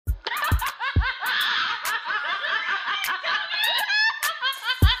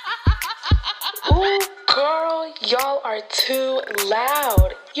Y'all are too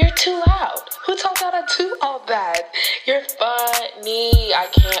loud. You're too loud. Who told y'all to do all that? You're funny. I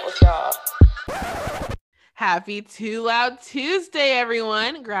can't with y'all. Happy Too Loud Tuesday,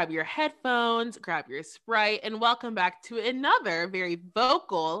 everyone. Grab your headphones, grab your Sprite, and welcome back to another very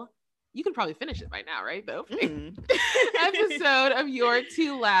vocal, you can probably finish it by now, right? The opening episode of You're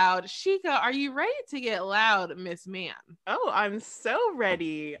Too Loud. Sika, are you ready to get loud, Miss Man? Oh, I'm so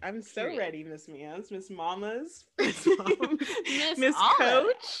ready. I'm so ready, Miss Mans, Miss Mamas, Miss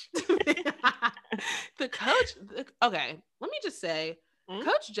Coach. The coach. Okay, let me just say,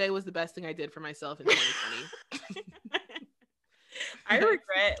 Coach J was the best thing I did for myself in 2020. I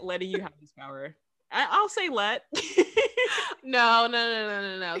regret letting you have this power. I'll say let. No.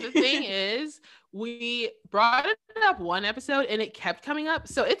 The thing is, we brought it up one episode and it kept coming up.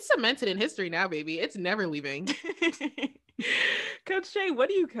 So it's cemented in history now, baby. It's never leaving. Coach J, what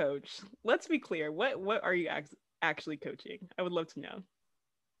do you coach? Let's be clear. What are you actually coaching? I would love to know.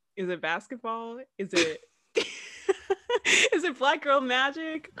 Is it basketball? Is it is it Black Girl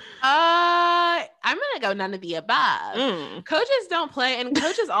Magic? I'm gonna go none of the above. Coaches don't play, and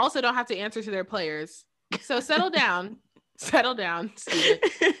coaches also don't have to answer to their players. So settle down, student.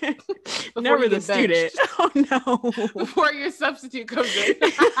 Never the student. Oh no! Before your substitute comes in.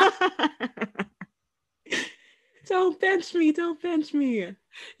 Don't bench me!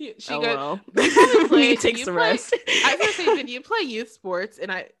 She well. He takes the rest. I was gonna say, did you play youth sports?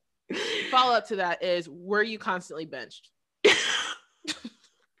 And I follow up to that is, were you constantly benched?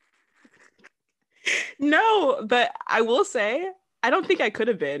 No, but I will say I don't think I could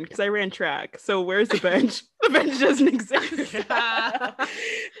have been because I ran track. So where's the bench? The bench doesn't exist.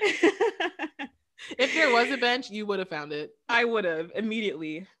 If there was a bench, you would have found it. I would have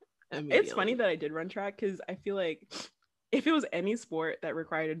immediately. It's funny that I did run track because I feel like if it was any sport that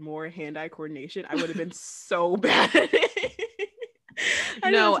required more hand-eye coordination, I would have been so bad at it.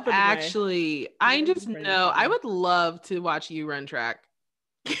 No, actually, I just know I would love to watch you run track.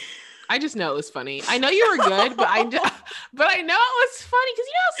 I just know it was funny. I know you were good, but I know it was funny because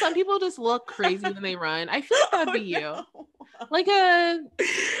you know how some people just look crazy when they run. I feel like that would be you, like a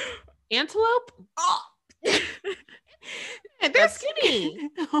antelope. Oh. They're skinny.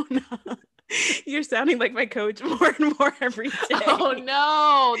 Oh no. You're sounding like my coach more and more every day. Oh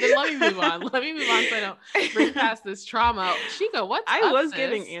no. Then let me move on. So I don't bring past this trauma. Sika, what's up, I was sis?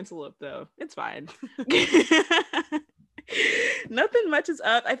 giving antelope though. It's fine. Nothing much is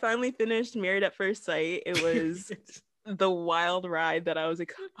up. I finally finished Married at First Sight. It was the wild ride that I was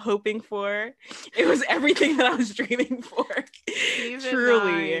hoping for. It was everything that I was dreaming for.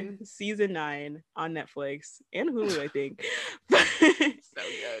 Season 9 on Netflix and Hulu, I think. So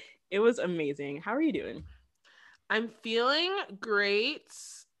good. It was amazing. How are you doing? I'm feeling great.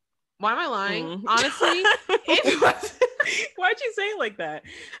 Why am I lying? Honestly, why'd you say it like that?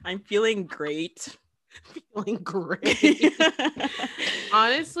 I'm feeling great. Feeling great.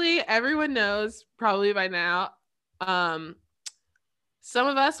 Honestly, everyone knows probably by now. Some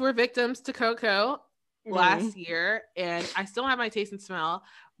of us were victims to Coco last year, and I still have my taste and smell.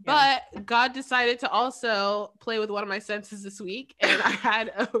 But God decided to also play with one of my senses this week, and I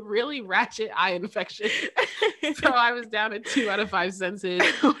had a really ratchet eye infection. So I was down to 2 out of 5 senses.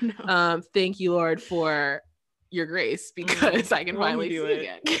 Oh, no. Thank you, Lord, for your grace, because I can finally see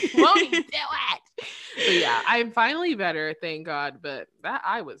again. Won't he do it? So yeah, I'm finally better, thank God. But that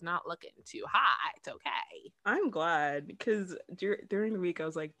eye was not looking too hot. It's okay. I'm glad, because during the week I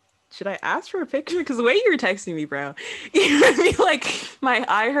was like, should I ask for a picture? Because the way you were texting me, bro, you know what I mean? Like, my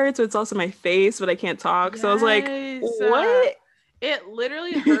eye hurts, but it's also my face, but I can't talk. So I was like, what? It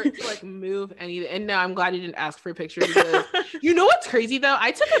literally hurt to like move anything. And no, I'm glad you didn't ask for a picture, because you know what's crazy though?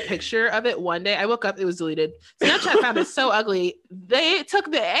 I took a picture of it one day. I woke up, it was deleted. Snapchat found it so ugly. They took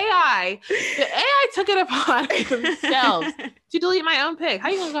the AI took it upon themselves to delete my own pic. How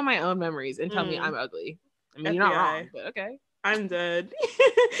are you gonna go on my own memories and tell me I'm ugly? I mean, you're not wrong, but okay. I'm dead.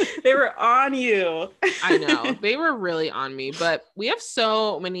 They were on you. I know. They were really on me, but we have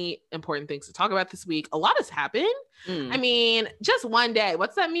so many important things to talk about this week. A lot has happened. I mean, just one day.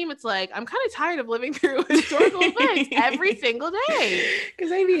 What's that meme? It's like, I'm kind of tired of living through historical events every single day. Because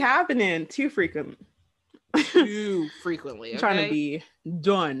they be happening too frequently. Okay? I'm trying to be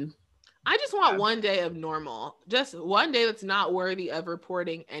done. I just want one day of normal. Just one day that's not worthy of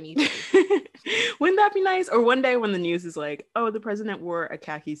reporting anything. Wouldn't that be nice? Or one day when the news is like, oh, the president wore a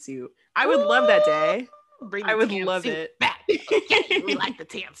khaki suit. I would love that day. I would love it. Back. Okay, we like the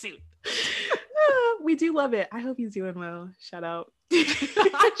tan suit. We do love it. I hope he's doing well. Shout out.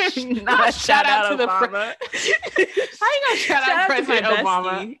 Not shout out to Obama. How you gonna shout out President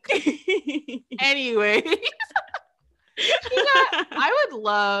Obama? Anyway. I would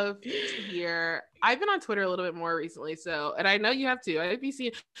love to hear. I've been on Twitter a little bit more recently, so, and I know you have too. I'd be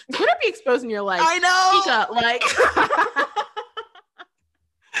seeing Twitter be exposing your like, I know. Sika, like.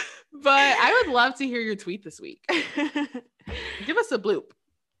 But I would love to hear your tweet this week. Give us a bloop.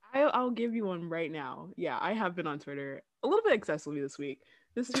 I'll give you one right now. Yeah, I have been on Twitter a little bit excessively this week.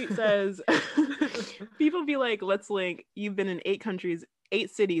 This tweet says, people be like, let's link. You've been in 8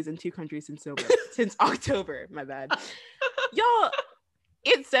 cities and 2 countries since October. My bad. Y'all,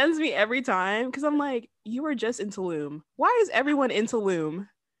 it sends me every time because I'm like, you were just in Tulum. Why is everyone in Tulum?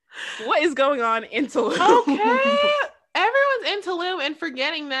 What is going on in Tulum? Okay. Everyone's in Tulum and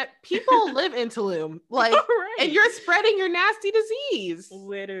forgetting that people live in Tulum. Like, right. And you're spreading your nasty disease.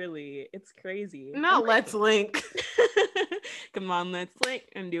 Literally. It's crazy. Not let's link. Come on, let's link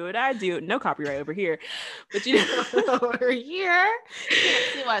and do what I do. No copyright over here. But you know, over here, you can't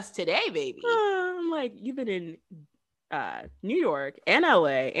sue us today, baby. I'm like, you've been in New York and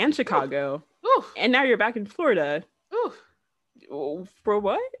LA and Chicago. Oof. And now you're back in Florida. Oof. For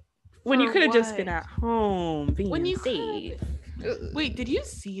what? When you could have just been at home being safe. Wait, did you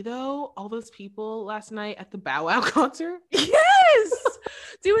see though all those people last night at the Bow Wow concert? Yes,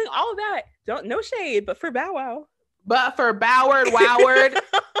 doing all of that. No shade, but for Bow Wow. But for Boward Woward,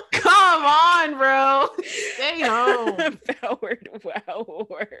 come on, bro, stay home. Boward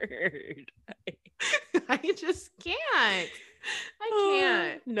Woward. I just can't. I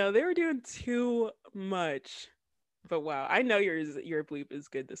can't. No, they were doing too much. But wow, I know your bleep is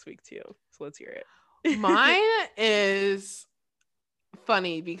good this week too. So let's hear it. Mine is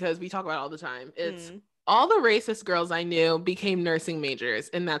funny because we talk about it all the time. It's all the racist girls I knew became nursing majors,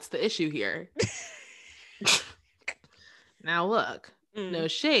 and that's the issue here. Now look, no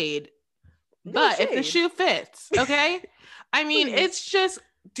shade, but if the shoe fits, okay? I mean, it's just,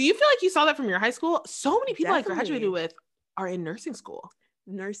 do you feel like you saw that from your high school? So many people I graduated with are in nursing school.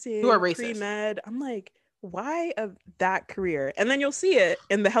 Nursing, who are racist. Pre-med. I'm like, why of that career? And then you'll see it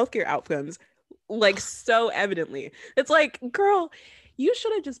in the healthcare outcomes, like so evidently. It's like, girl, you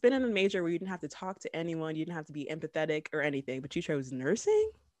should have just been in a major where you didn't have to talk to anyone, you didn't have to be empathetic or anything, but you chose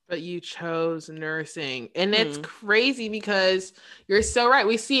nursing. But you chose nursing. And it's crazy because you're so right.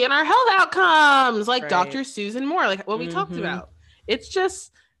 We see it in our health outcomes, like Dr. Susan Moore, like what we talked about. It's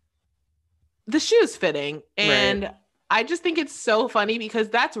just the shoe's fitting. And I just think it's so funny because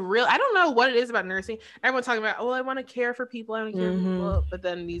that's real. I don't know what it is about nursing. Everyone's talking about, I want to care for people. I want to care for people. But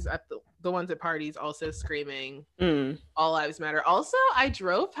then these at the ones at parties also screaming, all lives matter. Also, I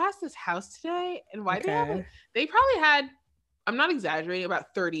drove past this house today, and why they probably had, I'm not exaggerating,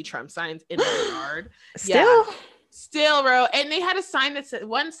 about 30 Trump signs in their yard. Still, bro. And they had a sign that said,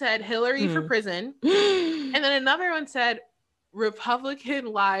 one said Hillary for prison, and then another one said Republican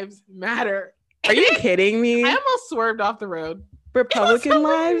lives matter. Are you kidding me? I almost swerved off the road. Republican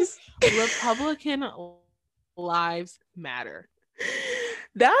lives? Republican lives matter.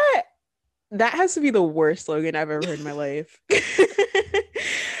 That has to be the worst slogan I've ever heard in my life. Okay.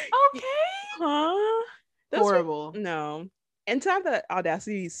 Huh? That's horrible. No. And to have the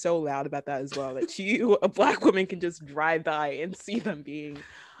audacity to be so loud about that as well, that you, a Black woman, can just drive by and see them being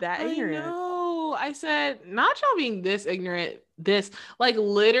that ignorant. I know. I said, not y'all being this ignorant. This, like,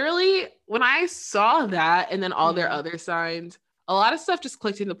 literally, when I saw that and then all their other signs, a lot of stuff just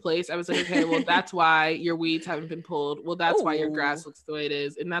clicked into place. I was like, okay, well, that's why your weeds haven't been pulled. Well, that's why your grass looks the way it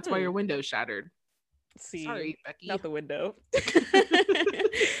is. And that's why your window's shattered. See, sorry, Becky. Not the window.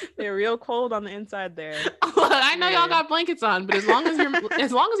 They're real cold on the inside there. I know y'all got blankets on, but as long as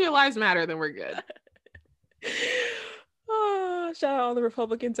your lives matter, then we're good. Oh, shout out all the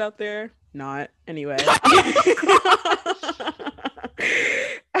Republicans out there. Not anyway. Well,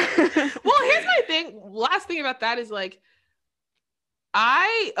 here's my thing. Last thing about that is like,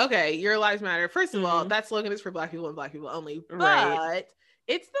 your lives matter. First of all, that slogan is for Black people and Black people only. But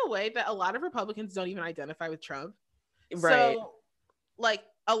it's the way that a lot of Republicans don't even identify with Trump. Right. So, like,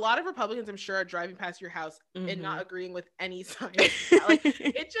 a lot of Republicans, I'm sure, are driving past your house and not agreeing with any sign. Like,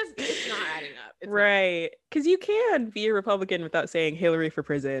 it's not adding up. It's right. Because you can be a Republican without saying Hillary for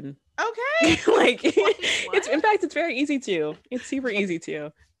prison. Okay. Like, it's very easy to. It's super easy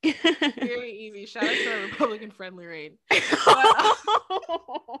to. Very easy. Shout out to our Republican friendly rain.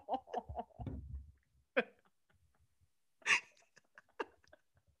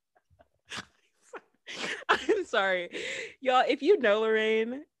 I'm sorry, y'all. If you know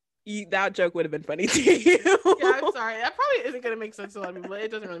Lorraine, that joke would have been funny to you. Yeah, I'm sorry. That probably isn't gonna make sense to a lot of people, but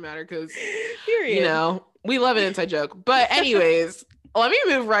it doesn't really matter because, you know, we love an inside joke. But anyways, let me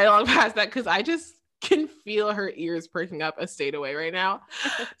move right along past that because I just can feel her ears perking up a state away right now.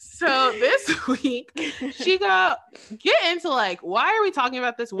 So this week, she got get into like, why are we talking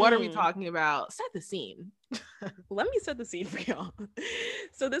about this? What are we talking about? Set the scene. Let me set the scene for y'all.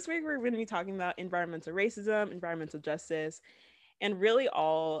 So this week we're going to be talking about environmental racism, environmental justice, and really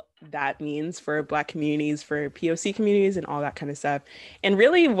all that means for Black communities, for POC communities, and all that kind of stuff. And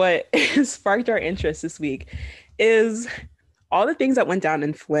really what sparked our interest this week is all the things that went down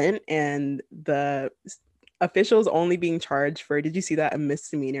in Flint and the officials only being charged for, did you see that, a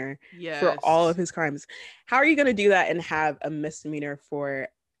misdemeanor for all of his crimes. How are you going to do that and have a misdemeanor for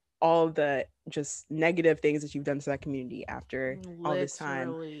all of the just negative things that you've done to that community after all this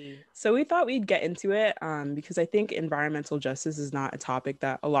time? So we thought we'd get into it because I think environmental justice is not a topic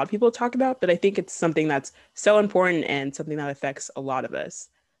that a lot of people talk about, but I think it's something that's so important and something that affects a lot of us.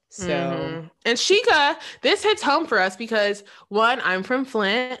 So and Shika, this hits home for us because one, I'm from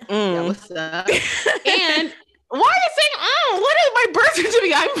Flint. Yeah, what's up? And why are you saying, what is my birth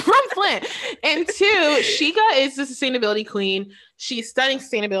certificate? I'm from Flint. And two, Shika is the sustainability queen. She's studying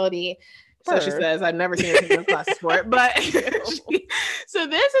sustainability. So she says. I've never seen her take classes for it. But so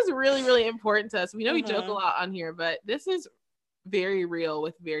this is really, really important to us. We know we joke a lot on here, but this is very real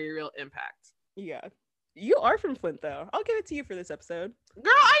with very real impact. Yeah. You are from Flint, though. I'll give it to you for this episode.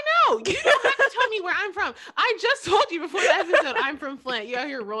 Girl, I know. You don't have to tell me where I'm from. I just told you before the episode I'm from Flint. You're out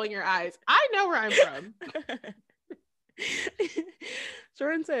here rolling your eyes. I know where I'm from.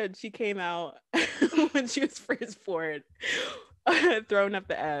 Jordan said she came out when she was first born, throwing up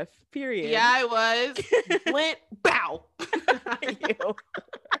the F, period. Yeah, I was. Flint, bow.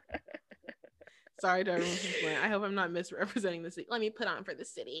 Sorry to everyone from Flint. I hope I'm not misrepresenting the city. Let me put on for the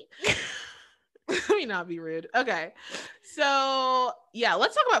city. Let me not be rude. Okay. So yeah,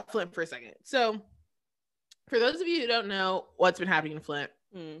 let's talk about Flint for a second. So for those of you who don't know what's been happening in Flint,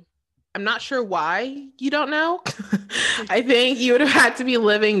 I'm not sure why you don't know. I think you would have had to be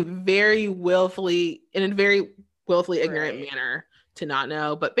living very willfully in a very willfully ignorant manner to not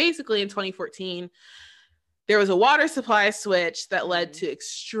know. But basically in 2014, there was a water supply switch that led to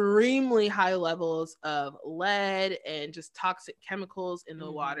extremely high levels of lead and just toxic chemicals in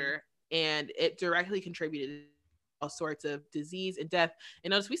the water. And it directly contributed to all sorts of disease and death.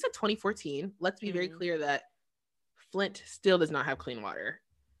 And notice we said 2014. Let's be very clear that Flint still does not have clean water.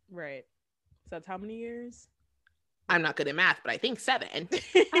 Right. So that's how many years? I'm not good at math, but I think 7. I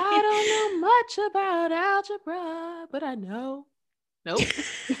don't know much about algebra, but I know. Nope.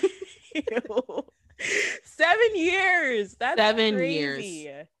 7 years. That's 7 crazy.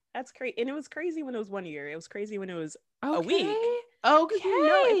 years. That's crazy. And it was crazy when it was 1 year. It was crazy when it was a week. Okay. You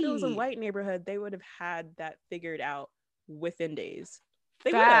know, if it was a white neighborhood, they would have had that figured out within days.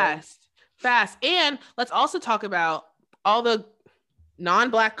 Fast. And let's also talk about all the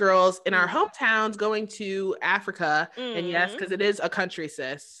non-Black girls in our hometowns going to Africa. And yes, because it is a country,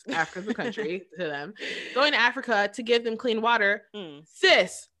 sis. Africa's a country to them. Going to Africa to give them clean water.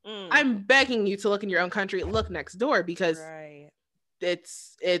 Sis, I'm begging you to look in your own country. Look next door because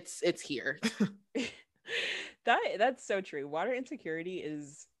it's here. That's so true. Water insecurity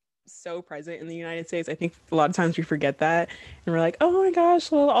is so present in the United States. I think a lot of times we forget that and we're like, oh my gosh,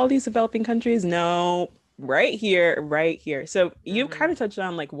 well, all these developing countries. No, right here. So you kind of touched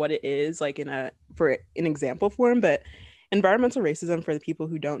on like what it is, like for an example form, but environmental racism, for the people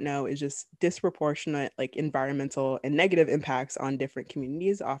who don't know, is just disproportionate like environmental and negative impacts on different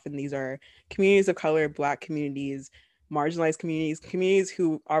communities. Often these are communities of color, Black communities, marginalized communities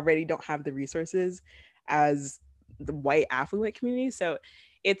who already don't have the resources as the white affluent community. So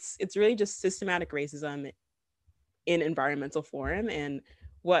it's really just systematic racism in environmental form. And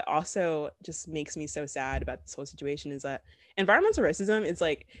what also just makes me so sad about this whole situation is that environmental racism is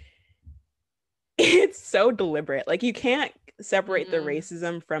like, it's so deliberate. Like you can't separate the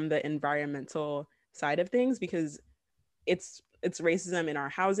racism from the environmental side of things because it's racism in our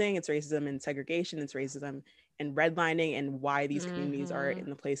housing, it's racism in segregation, it's racism in redlining and why these communities are in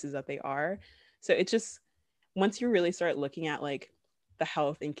the places that they are. So it's just, once you really start looking at like the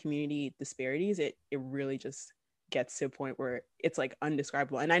health and community disparities, it really just gets to a point where it's like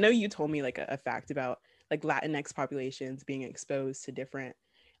undescribable. And I know you told me like a fact about like Latinx populations being exposed to different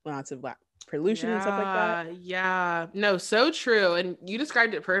lots of pollution and stuff like that. Yeah, no, so true. And you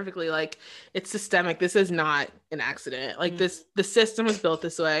described it perfectly. Like it's systemic. This is not an accident. Like the system was built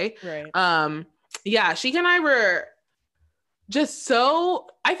this way. Right. Yeah, Sheik and I were just so,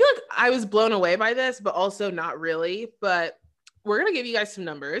 I feel like I was blown away by this, but also not really. But we're gonna give you guys some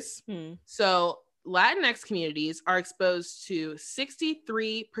numbers. So Latinx communities are exposed to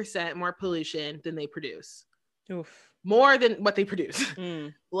 63% more pollution than they produce. Oof. more than what they produce.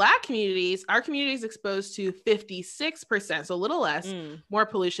 Mm. Black communities, our community is exposed to 56%, so a little less, more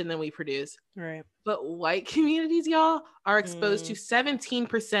pollution than we produce. Right. But white communities, y'all, are exposed to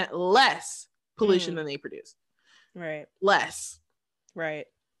 17% less pollution than they produce. Right. Less. Right.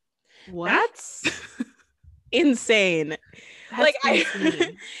 What? That's insane. That's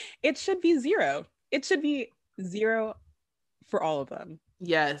insane. It should be zero. It should be zero for all of them.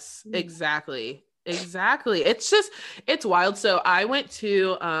 Yes, exactly. Exactly. It's wild. So I went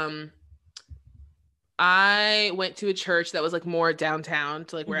to a church that was like more downtown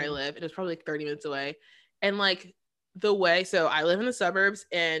to like where I live. It was probably like 30 minutes away. And like so I live in the suburbs,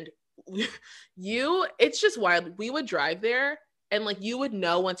 and it's just wild. We would drive there, and like you would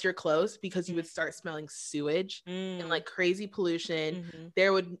know once you're close because you would start smelling sewage and like crazy pollution.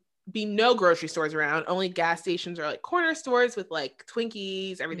 There would be no grocery stores around, only gas stations or like corner stores with like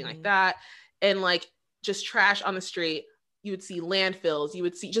Twinkies, everything like that. And like just trash on the street. You would see landfills, you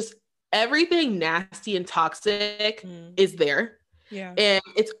would see just everything nasty and toxic is there. Yeah. And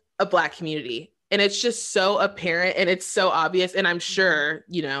it's a Black community. And it's just so apparent and it's so obvious. And I'm sure,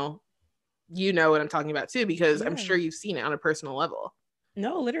 you know what I'm talking about too, because I'm sure you've seen it on a personal level.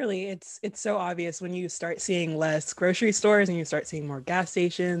 No, literally, it's so obvious when you start seeing less grocery stores and you start seeing more gas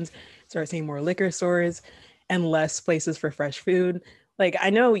stations, start seeing more liquor stores and less places for fresh food. Like, I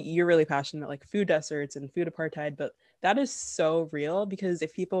know you're really passionate like food deserts and food apartheid, but that is so real, because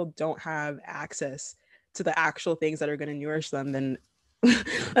if people don't have access to the actual things that are going to nourish them, then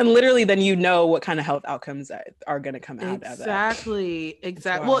and literally then you know what kind of health outcomes that are going to come out of that. Exactly.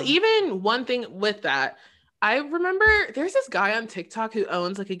 Well, even one thing with that, I remember there's this guy on TikTok who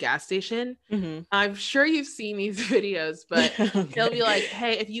owns like a gas station. I'm sure you've seen these videos, but he'll be like,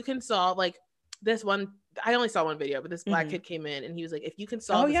 hey, if you can solve like this one, I only saw one video, but this Black kid came in and he was like, if you can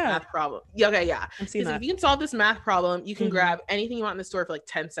solve this math problem. I've seen that. If you can solve this math problem, you can grab anything you want in the store for like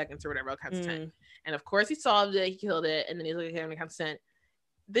 10 seconds or whatever. I'll count to 10. And of course he solved it. He killed it. And then he's like, okay, I'm gonna count to 10.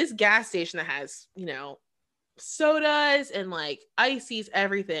 This gas station that has, sodas and like ices,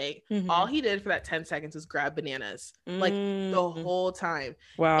 everything. All he did for that 10 seconds was grab bananas like the whole time.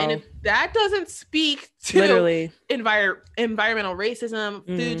 Wow. And if that doesn't speak to literally environmental racism,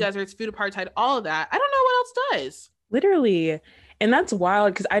 food deserts, food apartheid, all of that, I don't know what else does. Literally. And that's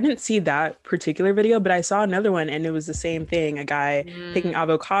wild, because I didn't see that particular video, but I saw another one and it was the same thing. A guy picking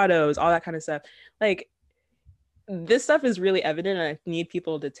avocados, all that kind of stuff. Like, this stuff is really evident, and I need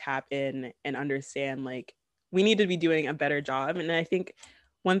people to tap in and understand, like, we need to be doing a better job. And I think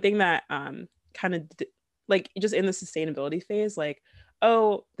one thing that kind of like just in the sustainability phase, like,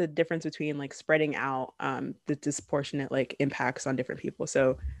 the difference between like spreading out the disproportionate like impacts on different people.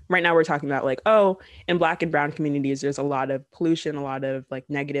 So right now we're talking about like, in Black and brown communities, there's a lot of pollution, a lot of like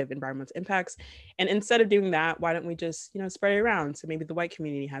negative environmental impacts. And instead of doing that, why don't we just, spread it around? So maybe the white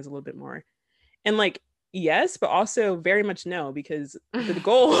community has a little bit more. And like, yes, but also very much no, because the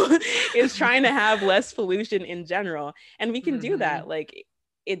goal is trying to have less pollution in general. And we can do that. Like,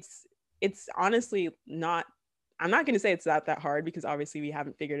 it's honestly not, I'm not going to say it's that hard, because obviously we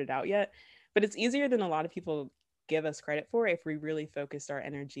haven't figured it out yet, but it's easier than a lot of people give us credit for if we really focused our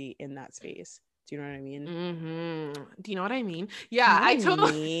energy in that space. Do you know what I mean? Do you know what I mean? Yeah, I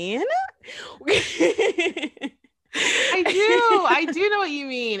totally mean. I do know what you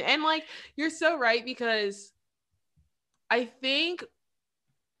mean. And like, you're so right, because I think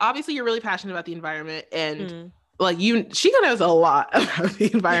obviously you're really passionate about the environment, and like Sika knows a lot about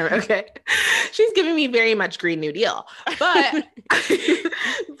the environment. Okay. She's giving me very much Green New Deal, but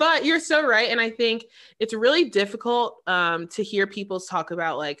but you're so right. And I think it's really difficult to hear people talk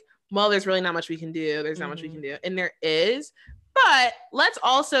about like, well, there's really not much we can do. There's not much we can do. And there is. But let's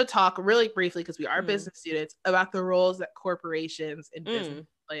also talk really briefly, because we are business students, about the roles that corporations and business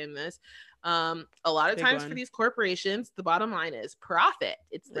play in this. A lot of times for these corporations, the bottom line is profit.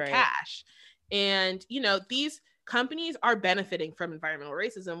 It's the cash. And, these companies are benefiting from environmental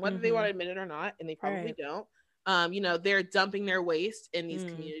racism, whether they want to admit it or not, and they probably don't. They're dumping their waste in these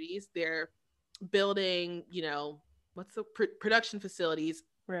communities. They're building, production facilities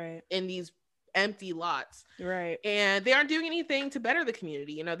in these empty lots, and they aren't doing anything to better the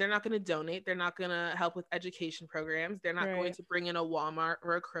community. They're not going to donate, they're not going to help with education programs, they're not going to bring in a Walmart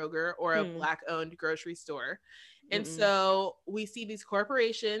or a Kroger or a Black owned grocery store. And so we see these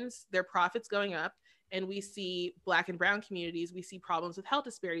corporations, their profits going up, and we see Black and brown communities, we see problems with health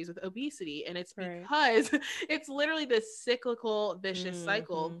disparities, with obesity, and it's because it's literally this cyclical vicious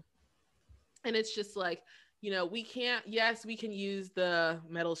cycle. And it's just like, we can't, yes, we can use the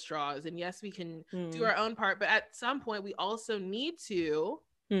metal straws, and yes, we can do our own part, but at some point we also need to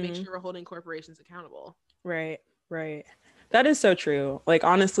make sure we're holding corporations accountable. Right. Right. That is so true. Like,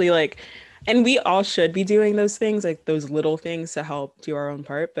 honestly, like, and we all should be doing those things, like those little things to help do our own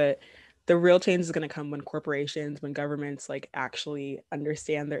part. But the real change is going to come when corporations, when governments like actually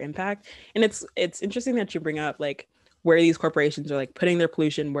understand their impact. And it's interesting that you bring up like where these corporations are like putting their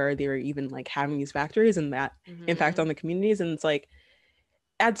pollution, where they're even like having these factories and that impact on the communities. And it's like,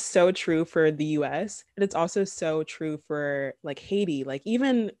 that's so true for the US. And it's also so true for like Haiti, like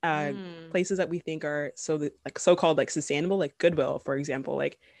even places that we think are like so-called like sustainable, like Goodwill, for example,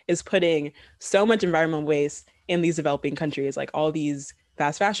 like is putting so much environmental waste in these developing countries, like all these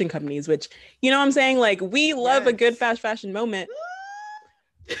fast fashion companies, which, you know what I'm saying? Like we love a good fast fashion moment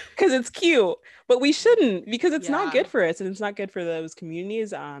because it's cute, but we shouldn't, because it's not good for us and it's not good for those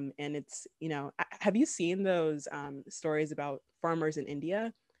communities. And it's, you know, have you seen those stories about farmers in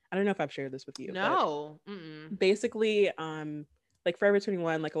India? I don't know if I've shared this with you. No. But basically, like Forever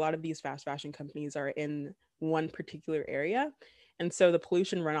 21, like a lot of these fast fashion companies are in one particular area, and so the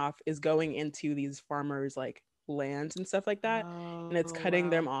pollution runoff is going into these farmers like lands and stuff like that, and it's cutting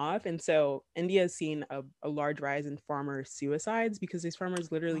them off. And so India has seen a large rise in farmer suicides because these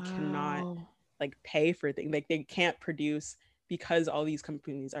farmers literally cannot like pay for things, like they can't produce because all these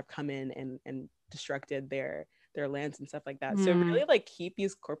companies have come in and destructed their lands and stuff like that. So really like keep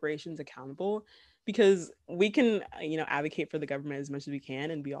these corporations accountable, because we can, you know, advocate for the government as much as we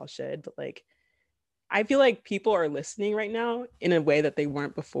can, and we all should, but like I feel like people are listening right now in a way that they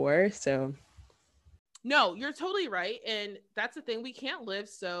weren't before. So no, you're totally right. And that's the thing. We can't live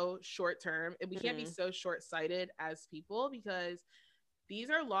so short term, and we can't be so short sighted as people, because these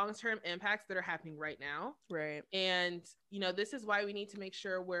are long-term impacts that are happening right now. Right. And, you know, this is why we need to make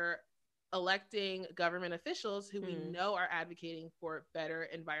sure we're electing government officials who we know are advocating for better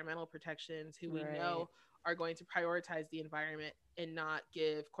environmental protections, who we know are going to prioritize the environment and not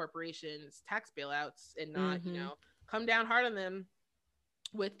give corporations tax bailouts and not, you know, come down hard on them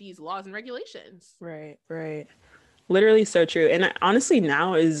with these laws and regulations. Right. Literally so true. And honestly,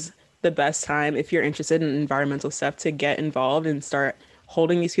 now is the best time, if you're interested in environmental stuff, to get involved and start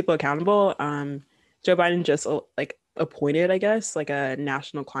holding these people accountable. Joe Biden just like appointed, I guess, like a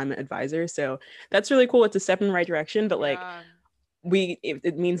national climate advisor. So that's really cool. It's a step in the right direction, but like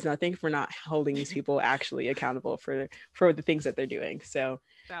it means nothing if we're not holding these people actually accountable for the things that they're doing. So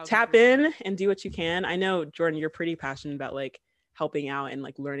 1000%. Tap in and do what you can. I know, Jordan, you're pretty passionate about like helping out and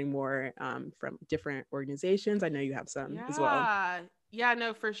like learning more from different organizations. I know you have some as well. Yeah,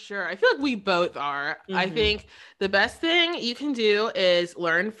 no, for sure. I feel like we both are. I think the best thing you can do is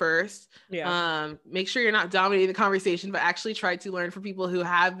learn first. Make sure you're not dominating the conversation, but actually try to learn from people who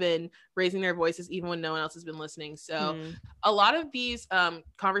have been raising their voices even when no one else has been listening. So a lot of these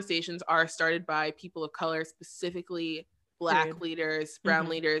conversations are started by people of color, specifically Black leaders, brown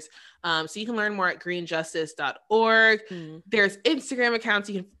leaders. So you can learn more at greenjustice.org. There's Instagram accounts,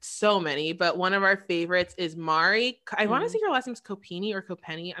 you can, so many, but one of our favorites is Mari. I want to say her last name's Copini or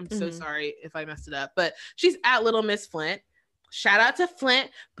Copenny. I'm so sorry if I messed it up, but she's at Little Miss Flint. Shout out to Flint,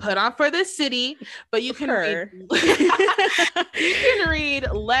 put on for the city. But you can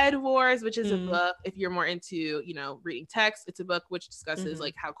read Lead Wars, which is a book. If you're more into, you know, reading text, it's a book which discusses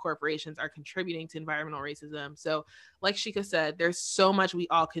like how corporations are contributing to environmental racism. So like Shika said, there's so much we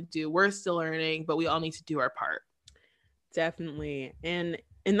all could do. We're still learning, but we all need to do our part. Definitely. And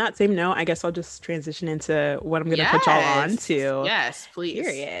in that same note, I guess I'll just transition into what I'm going to put y'all on to. Yes, please.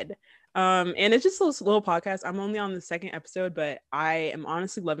 Period. And it's just a little podcast. I'm only on the second episode, but I am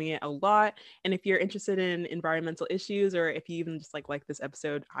honestly loving it a lot. And if you're interested in environmental issues, or if you even just like this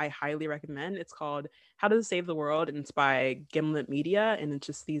episode, I highly recommend. It's called How to Save the World, and it's by Gimlet Media. And it's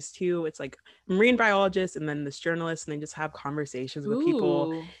just these two. It's like marine biologists and then this journalist, and they just have conversations with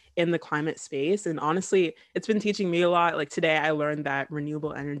people in the climate space. And honestly, it's been teaching me a lot. Like today I learned that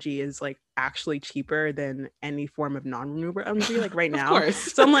renewable energy is like actually cheaper than any form of non-renewable energy, like right now.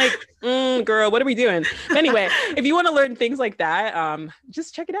 So I'm like, girl, what are we doing? But anyway, if you want to learn things like that,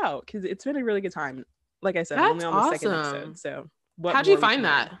 just check it out, because it's been a really good time. Like I said, I'm only on the second episode. So how'd you find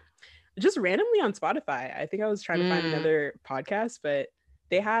that? Just randomly on Spotify. I think I was trying to find another podcast, but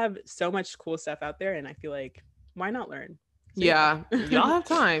they have so much cool stuff out there, and I feel like, why not learn? So, y'all have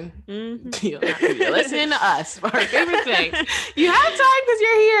time. You're listening to us, our favorite thing. You have time because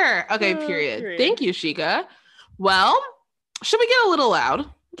you're here. Okay, period. Thank you, Shika. Well, should we get a little loud?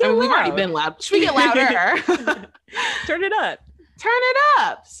 We've already been loud. Should we get louder? Turn it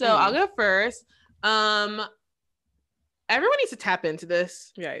up. So I'll go first. Everyone needs to tap into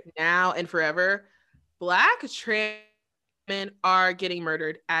this now and forever. Black trans men are getting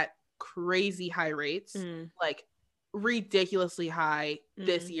murdered at crazy high rates. Like ridiculously high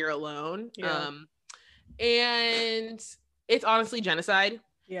this year alone. and it's honestly genocide.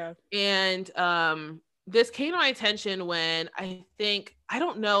 Yeah. And this came to my attention when I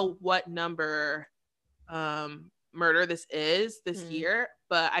don't know what number murder this is this year,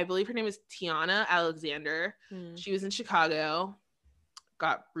 but I believe her name is Tiana Alexander. She was in Chicago,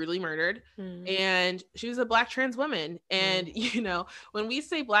 got brutally murdered, and she was a Black trans woman. And you know, when we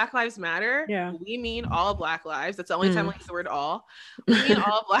say Black Lives Matter, we mean all Black lives. That's the only time I use the word all. We mean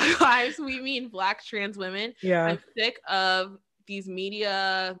all Black lives. We mean Black trans women. I'm sick of these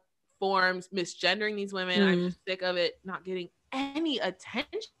media forms misgendering these women. I'm just sick of it not getting any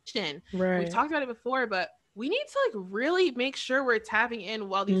attention. We've talked about it before, but we need to like really make sure we're tapping in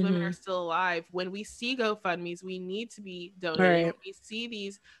while these women are still alive. When we see GoFundMe's, we need to be donating. When we see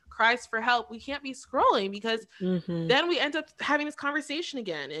these cries for help, we can't be scrolling, because then we end up having this conversation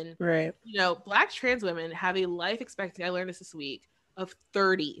again. And you know, Black trans women have a life expectancy, I learned this week, of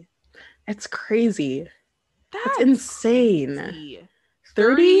 30. It's crazy. That's insane. Crazy.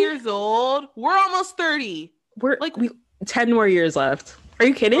 30 years old. We're almost 30. We're like 10 more years left. Are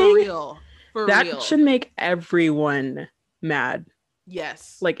you kidding? For real. That should make everyone mad.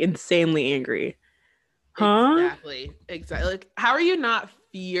 Yes. Like insanely angry. Huh? Exactly. Like, how are you not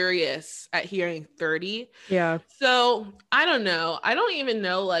furious at hearing 30? Yeah. So I don't know. I don't even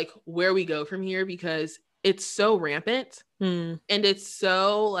know like where we go from here, because it's so rampant. And it's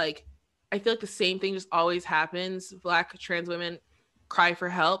so like, I feel like the same thing just always happens. Black trans women cry for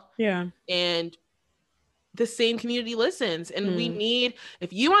help. Yeah. And the same community listens. And we need,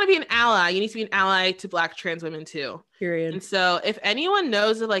 if you want to be an ally, you need to be an ally to Black trans women too. Period. And so if anyone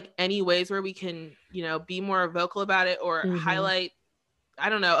knows of like any ways where we can, you know, be more vocal about it, or highlight, I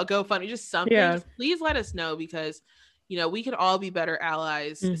don't know, a GoFundMe, just something, just please let us know, because, you know, we can all be better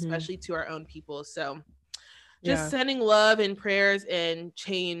allies, especially to our own people. So just sending love and prayers and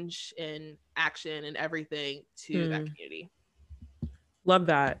change and action and everything to that community. Love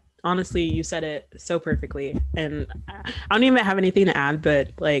that. Honestly, you said it so perfectly. And I don't even have anything to add, but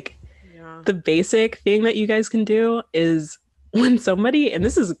like the basic thing that you guys can do is when somebody, and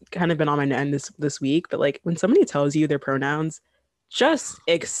this has kind of been on my end this week, but like when somebody tells you their pronouns, just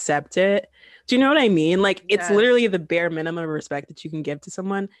accept it. Do you know what I mean? Like it's literally the bare minimum of respect that you can give to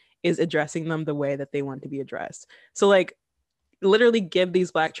someone is addressing them the way that they want to be addressed. So like literally give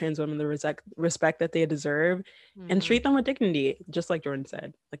these Black trans women the respect that they deserve and treat them with dignity, just like Jordan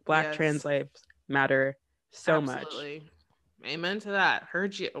said. Like Black trans lives matter so much. Amen to that.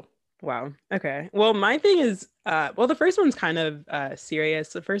 Heard you. Wow. Okay. Well, my thing is, the first one's kind of serious.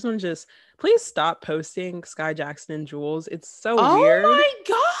 The first one's just, please stop posting Sky Jackson and Jules. It's so weird. Oh my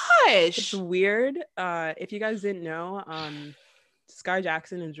gosh. It's weird. If you guys didn't know, Sky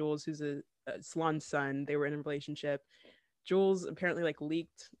Jackson and Jules, who's a Salon's son, they were in a relationship. Jules apparently like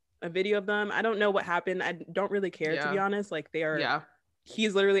leaked a video of them. I don't know what happened. I don't really care, to be honest. Like they are,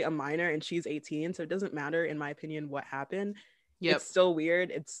 he's literally a minor and she's 18. So it doesn't matter, in my opinion, what happened. It's still weird.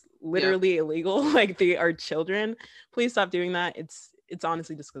 It's literally illegal. Like they are children. Please stop doing that. It's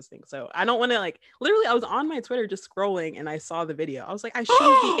honestly disgusting. So I don't want to like, literally I was on my Twitter just scrolling and I saw the video. I was like, I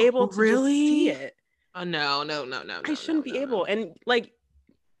shouldn't be able to just see it. Oh no. I shouldn't be able. And like,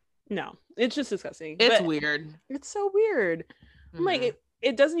 no, it's just disgusting. It's weird. It's so weird. I'm like,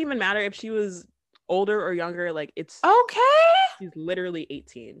 it doesn't even matter if she was older or younger. Like it's okay. She's literally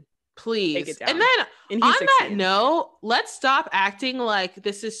 18. Please. And then on 16. That note, let's stop acting like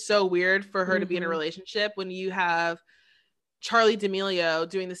this is so weird for her to be in a relationship when you have Charlie D'Amelio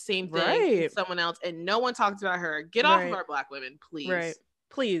doing the same thing with someone else and no one talks about her. Get off of our Black women, please. Right.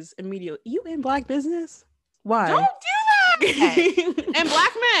 Please, immediately. You in Black business? Why? Don't do that. And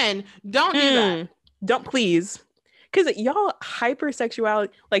Black men, don't do that. Don't, please. Because y'all hypersexuality,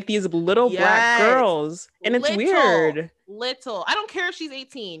 like these little Black girls, and it's weird. I don't care if she's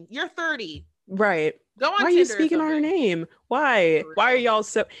 18. You're 30. Right. Go on. Why are you speaking on her name? Why? Why are y'all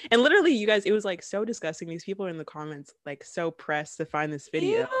so? And literally, you guys, it was like so disgusting. These people are in the comments like so pressed to find this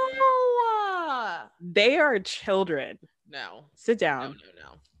video. Ew. They are children. No. Sit down.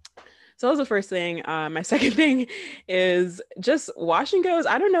 No. So that was the first thing. My second thing is just wash and goes.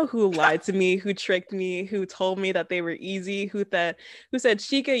 I don't know who lied to me, who tricked me, who told me that they were easy, who said,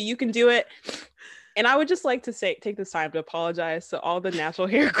 Sika, you can do it. And I would just like to take this time to apologize to all the natural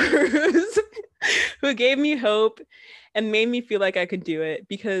hair crews who gave me hope and made me feel like I could do it,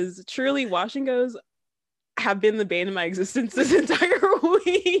 because truly wash and goes have been the bane of my existence this entire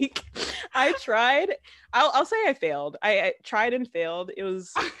week. I tried. I'll say I failed. I tried and failed. It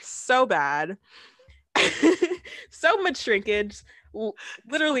was so bad. So much shrinkage.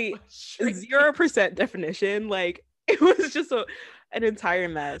 Literally 0% definition. Like it was just an entire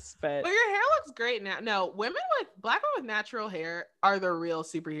mess. But your hair looks great now. No, black women with natural hair are the real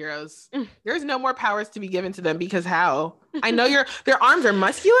superheroes. There's no more powers to be given to them because how? I know their arms are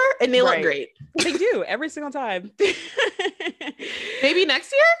muscular and they look great. They do every single time. Maybe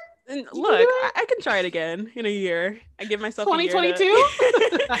next year? And look, I can try it again in a year. I give myself 2022.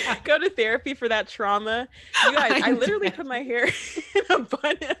 Go to therapy for that trauma. You guys, I literally put my hair in a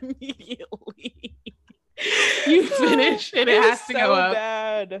bun immediately. You finish and it has to go up.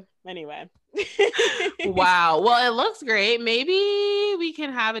 Bad. Anyway. Wow. Well, it looks great. Maybe we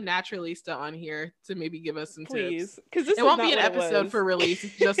can have a naturalista on here to maybe give us some tips. Because it won't be an episode for release.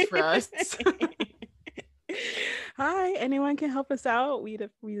 It's just for us. Hi, anyone can help us out. We'd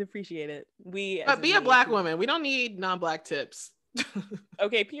appreciate it. But be a black woman. We don't need non-black tips.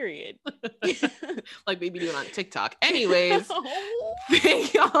 Okay, period. Like they be doing on TikTok. Anyways,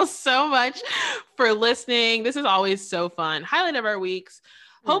 thank y'all so much for listening. This is always so fun. Highlight of our weeks.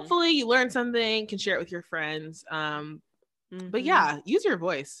 Hopefully you learned something, can share it with your friends. But yeah, use your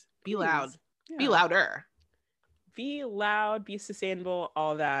voice. Be loud. Yeah. Be louder. Be loud, be sustainable,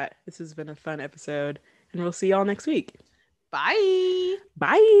 all that. This has been a fun episode. And we'll see y'all next week. Bye.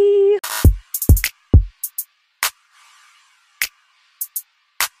 Bye.